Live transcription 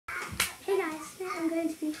today I'm going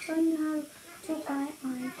to be showing you how to apply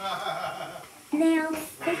on nails,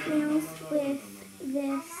 fake nails with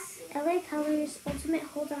this LA Colors Ultimate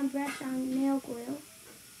Hold On Brush on Nail Glue.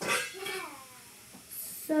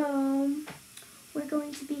 So we're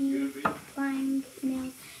going to be applying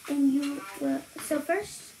nails, and you will. So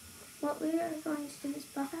first, what we are going to do is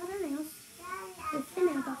buff out our nails with the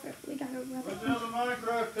nail buffer. We gotta rub it into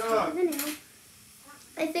the nail.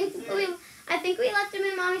 I think we left them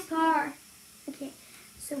in Mommy's car. Okay,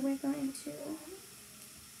 so we're going to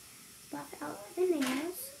buff out the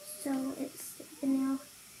nails so the nail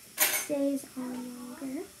stays on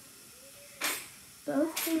longer.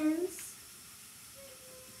 Both hands.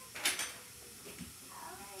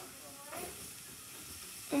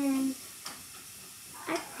 And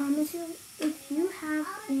I promise you, if you have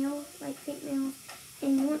nails, like fake nails,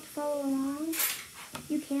 and you want to follow along,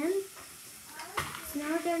 you can. So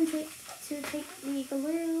now we're going to take the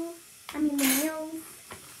glue, the nails.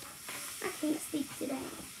 I can't speak today.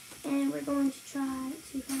 And we're going to try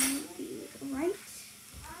to find the right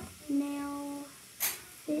nail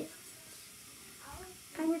fit.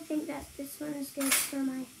 I would think that this one is good for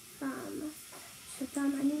my thumb. So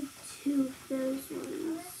thumb, I need two of those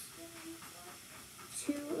ones.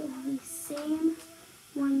 Two of the same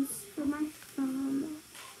ones for my thumb.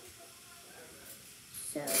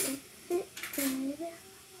 So they fit good.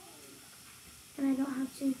 And I don't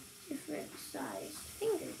have two different sized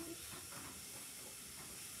fingers.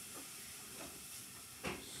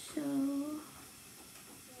 So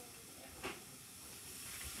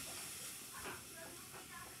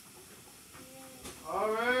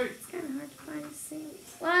alright. It's kind of hard to find the same.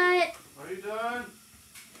 What? Are you done?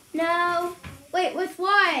 No. Wait, with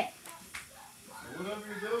what? Whatever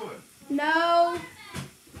you're doing. No.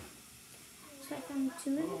 So I found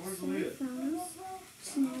two of the where's the same lid? thumbs.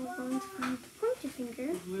 So now we're going to find the pointer finger.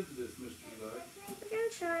 Who's lid to this, Mr. Light? We're going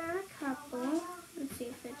to try on a couple. Let's see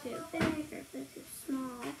if they're too big or if they're too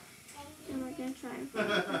small. And we're going to try and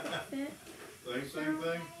find a fit. Same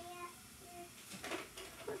thing?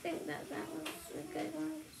 I think that was a good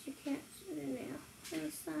one because you can't see the nail on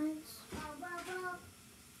the sides.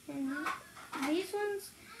 And these ones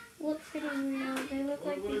look pretty real. They look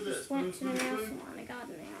like they just went to the nail salon and got a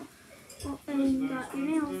nail. Well, and got your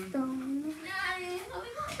nails done.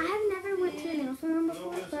 I have never went to a nail salon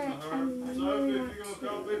before, but I really want to.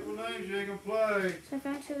 Call people names, you ain't gonna play. So I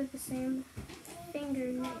found two of the same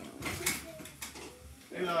fingernail.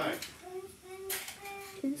 Eli.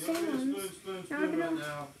 Two of the same ones. Now I'm going to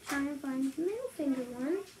try and find the middle finger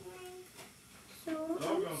one. So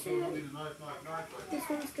let's see. This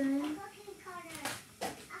one's good.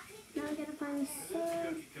 Now I'm going to find the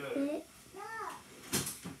same fit.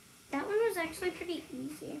 That one was actually pretty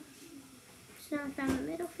easy. So now I found the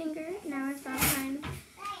middle finger. Now I've got to find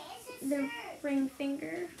the ring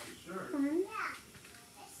finger one.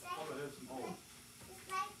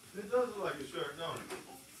 It does look like a shirt, don't it?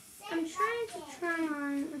 I'm trying to try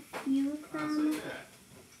on a few of them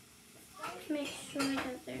to make sure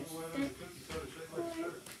that there's fit.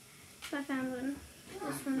 So I found one.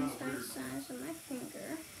 This one's the size of my finger.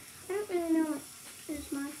 I don't really know what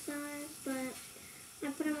is my size, but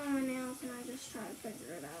I put them on my nails and I just try to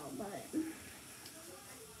figure it out. But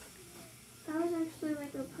that was actually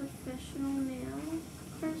like a professional nail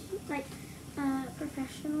person, like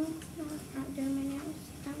professional out doing my nails.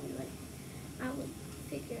 I would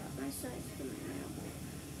figure out my size for my nail, but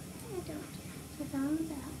I don't. So I found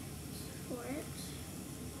that for it.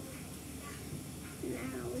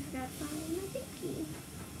 Now we've got to find my pinky.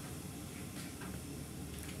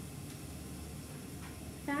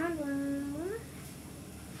 Found one.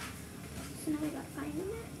 So now we got to find a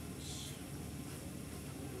match.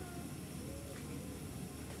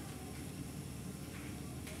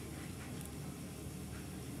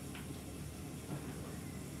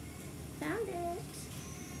 Found it.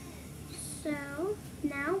 So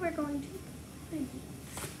now we're going to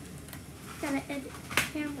gotta edit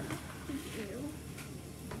camera view.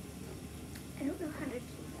 I don't know how to do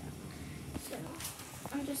that. So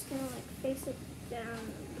I'm just gonna face it down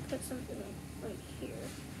and put something like here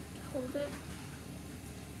to hold it.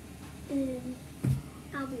 And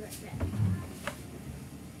I'll be right back.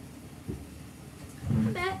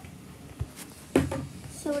 I'm back.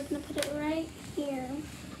 So we're gonna put it right here.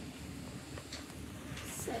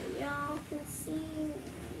 So y'all can see me.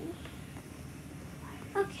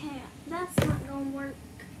 Okay, that's not gonna work.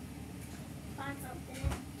 Find something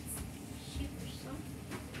cheap or something.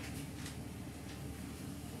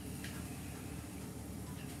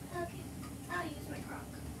 Okay, I'll use my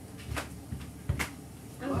crock.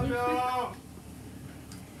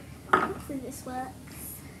 Hopefully this works.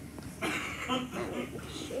 Alright,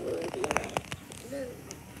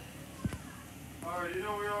 you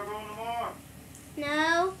know where y'all going tomorrow?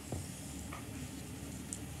 No.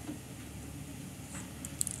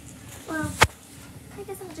 Well, I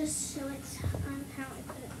guess I'll just show it on how I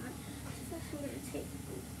put it on. So I'm going to take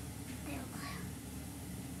nail glue.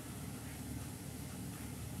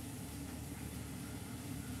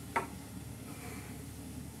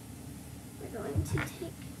 We're going to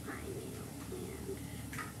take my nail and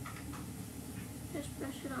just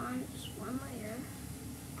brush it on just one layer.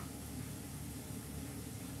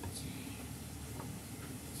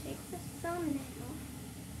 Take the thumbnail,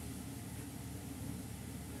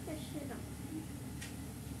 push it on.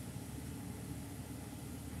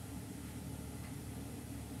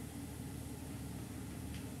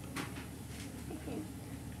 Okay.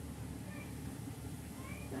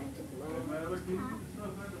 Going to blow Oh, man, it look, off it's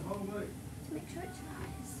not like the whole way. to make sure it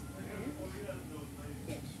dries.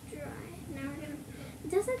 It's dry. Now we're gonna.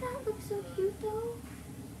 Doesn't that look so cute though?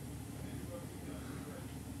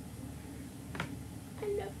 I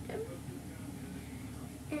love them.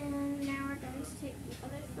 And now we're going to take the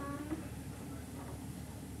other thumb,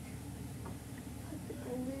 put the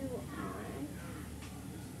glue on.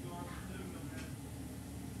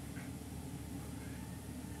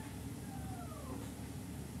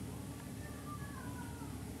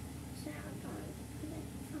 So now I'm going to put it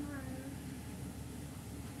on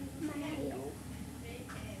my nail.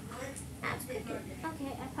 That's good.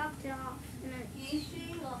 Okay, I popped it off and it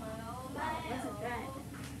wasn't dry.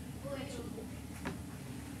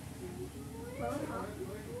 Blow it off.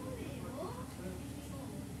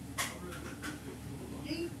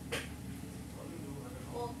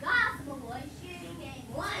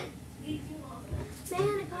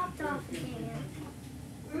 Man, it popped off again.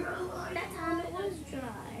 That time it was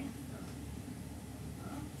dry.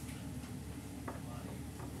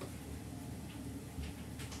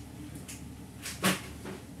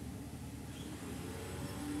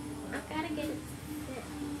 I've got to get it fit.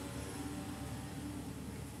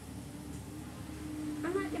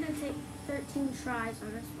 I'm not going to take 13 tries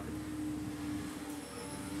on this one.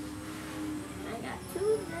 I got 2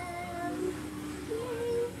 of them.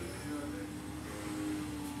 Yay.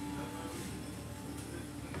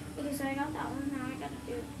 Okay, so I got that one. Now I got to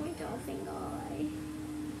do a pointer finger.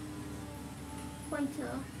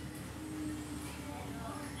 Pointer.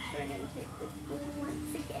 So we're going to take this glue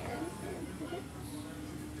once again and put it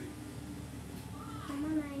on my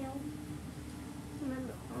nail.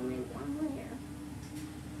 Remember, only one layer.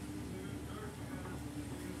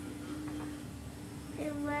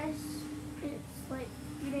 Unless it's like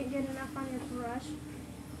you didn't get enough on your brush,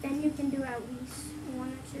 then you can do at least 1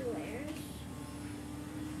 or 2 layers.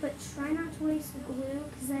 But try not to waste the glue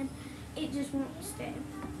because then it just won't stay.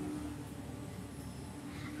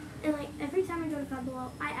 And like every time I go to Five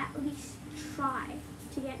Below, I at least try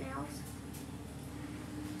to get nails.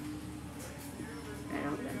 I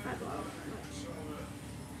don't go to Five Below much.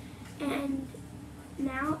 And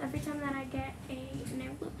now every time that I get a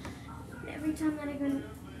nail glue, every time that I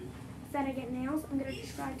get nails, I'm gonna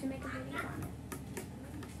try to make a video on it.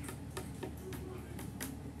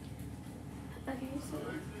 Okay, so.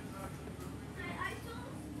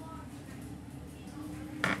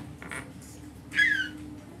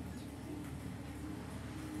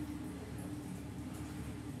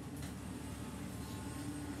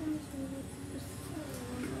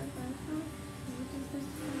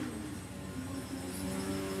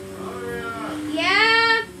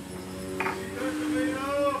 Yeah.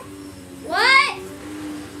 What?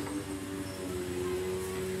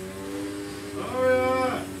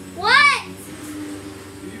 What?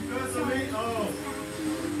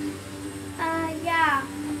 Yeah.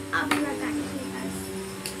 I'll be right back with you guys.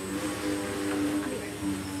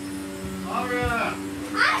 I'll be right back.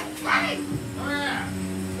 I'm coming.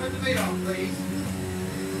 Cut the meat off, please.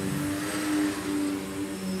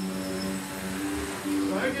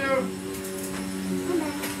 Thank you. Come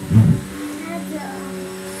back. That's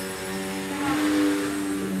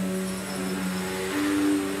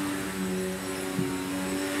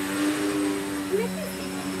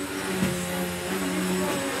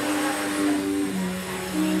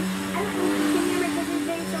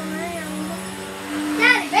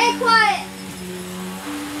Daddy, be quiet.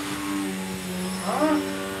 Huh?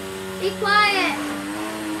 Be quiet.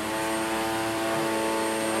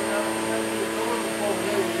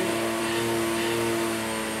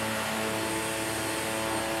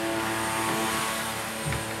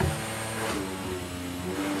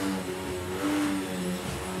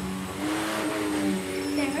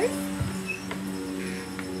 There.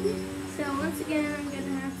 So once again, I'm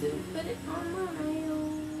gonna have to put it on my nail.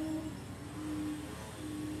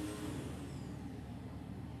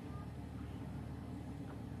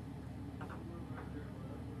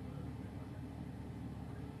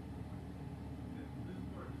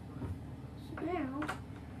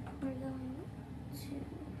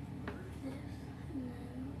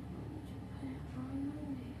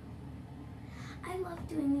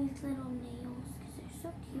 doing these little nails because they're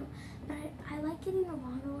so cute. But I like getting the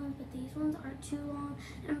longer ones, but these ones aren't too long.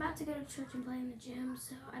 And I'm about to go to church and play in the gym,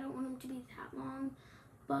 so I don't want them to be that long.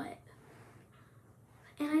 But,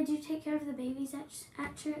 and I do take care of the babies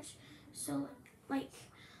at church. So like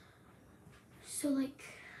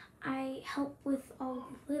I help with all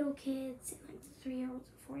the little kids, and like 3-year-olds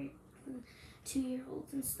and 4-year-olds and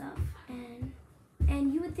 2-year-olds and stuff.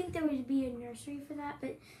 And you would think there would be a nursery for that,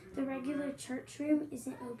 but the regular church room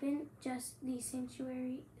isn't open, just the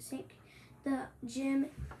the gym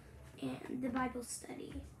and the Bible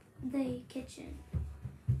study, the kitchen.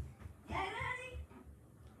 And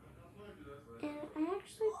I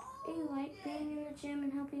actually like being in the gym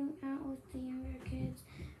and helping out with the younger kids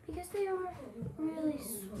because they are really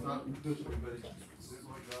sweet.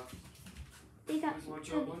 They got some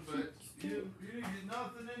chubby cheeks You too. didn't get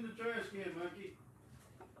nothing in the trash can, monkey.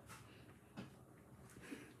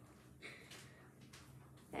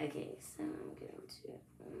 Okay, so I'm going to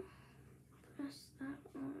press that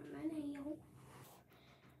on my nail.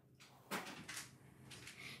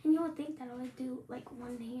 And you would think that I would do like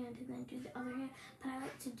one hand and then do the other hand, but I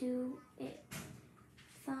like to do it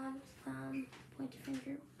thumb, pointer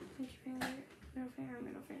finger, middle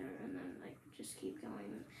finger, and then like just keep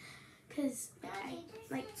going. Because I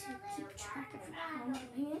like to keep track of how I'm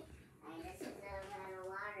doing it.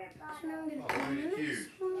 So now I'm going to do this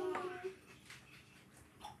one.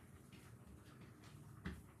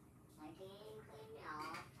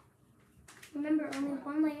 Remember, only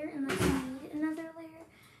one layer unless you need another layer,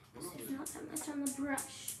 because there's not that much on the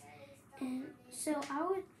brush. And so I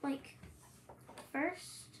would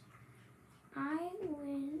first,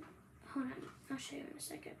 hold on, I'll show you in a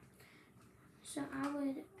second. So I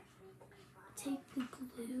would take the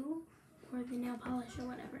glue or the nail polish or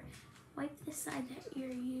whatever, wipe the side that you're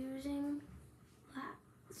using,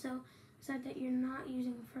 so the side that you're not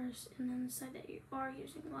using first, and then the side that you are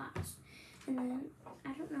using last. And then,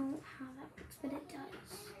 I don't know how that works, but it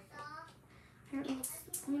does. I don't know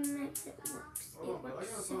when it works. It works so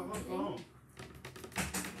good.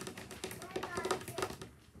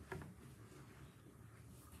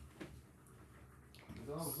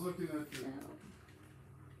 I was looking at you.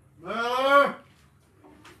 So, Miller!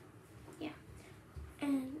 yeah.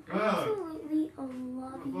 And I absolutely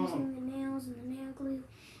love using the nails and the nail glue.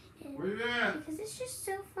 Where you at? Because it's just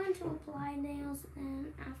so fun to apply nails,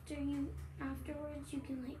 and afterwards you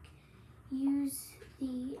can use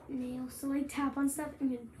the nails to tap on stuff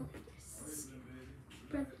and you'll notice.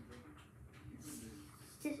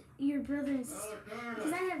 Your brother and sister.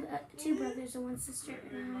 Because I have 2 brothers and 1 sister,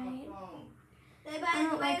 and I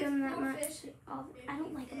don't like them that much. I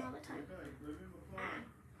don't like them all the time.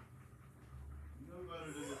 You know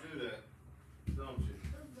better than to do that, don't you?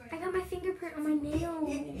 I got my fingerprint on my nail. Come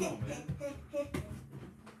on, man.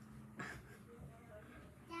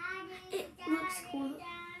 It looks cool.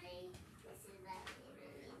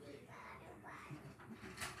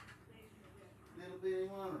 Little bitty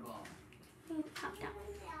wonder bomb. It popped out.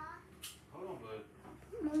 Hold on, bud.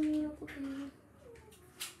 My nail glue.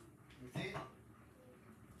 You see it?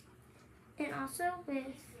 And also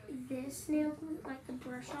with this nail glue, like the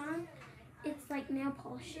brush on, it's like nail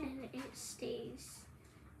polish and it stays.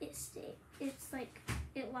 It's like,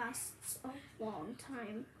 it lasts a long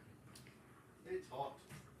time. It's hot.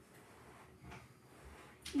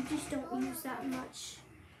 You just don't use that much.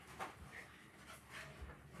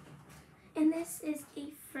 And this is a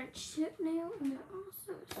French tip nail, and they're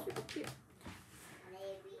also super cute.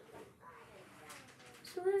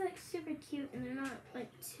 So they're super cute, and they're not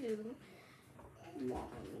too long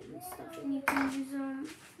and stuff. And you can use them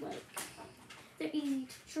they're easy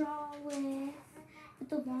to draw with. But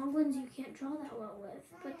the long ones you can't draw that well with.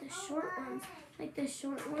 But the short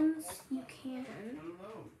ones, you can.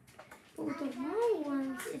 But with the long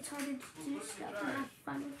ones, it's harder to do stuff and have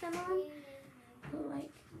fun with them on. But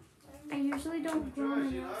I usually don't grow my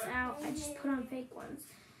nails out. I just put on fake ones.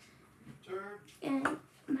 And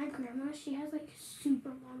my grandma, she has super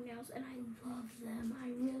long nails, and I love them. I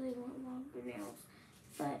really want longer nails.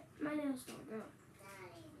 But my nails don't grow.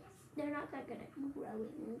 They're not that good at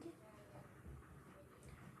growing.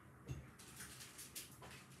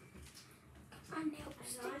 My nail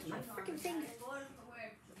stick to my freaking finger.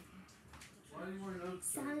 Why do you wear those?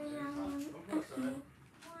 Sorry,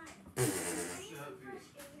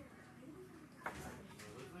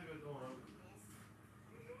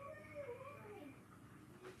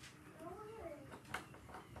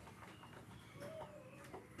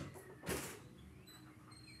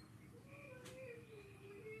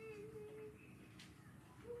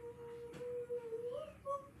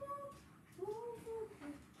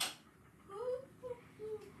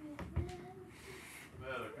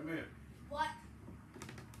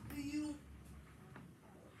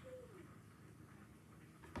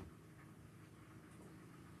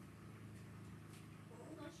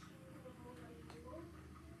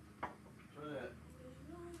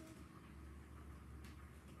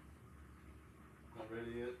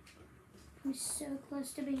 I'm so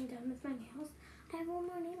close to being done with my nails. I have one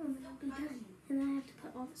more nail and then I'll be done. And then I have to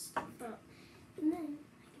put all this stuff up. And then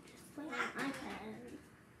I can just play on my iPad.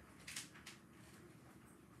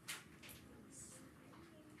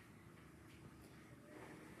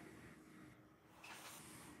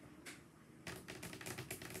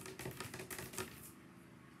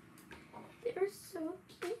 They're so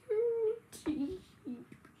cute.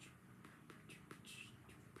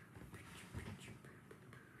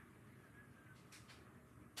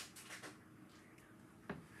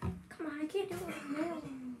 Come on, I can't do it now.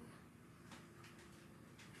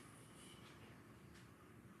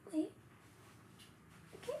 Wait.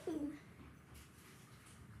 Okay. Okay.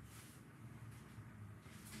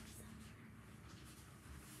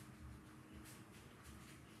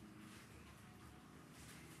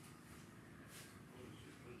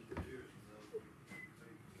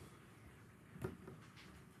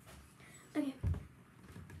 Hey.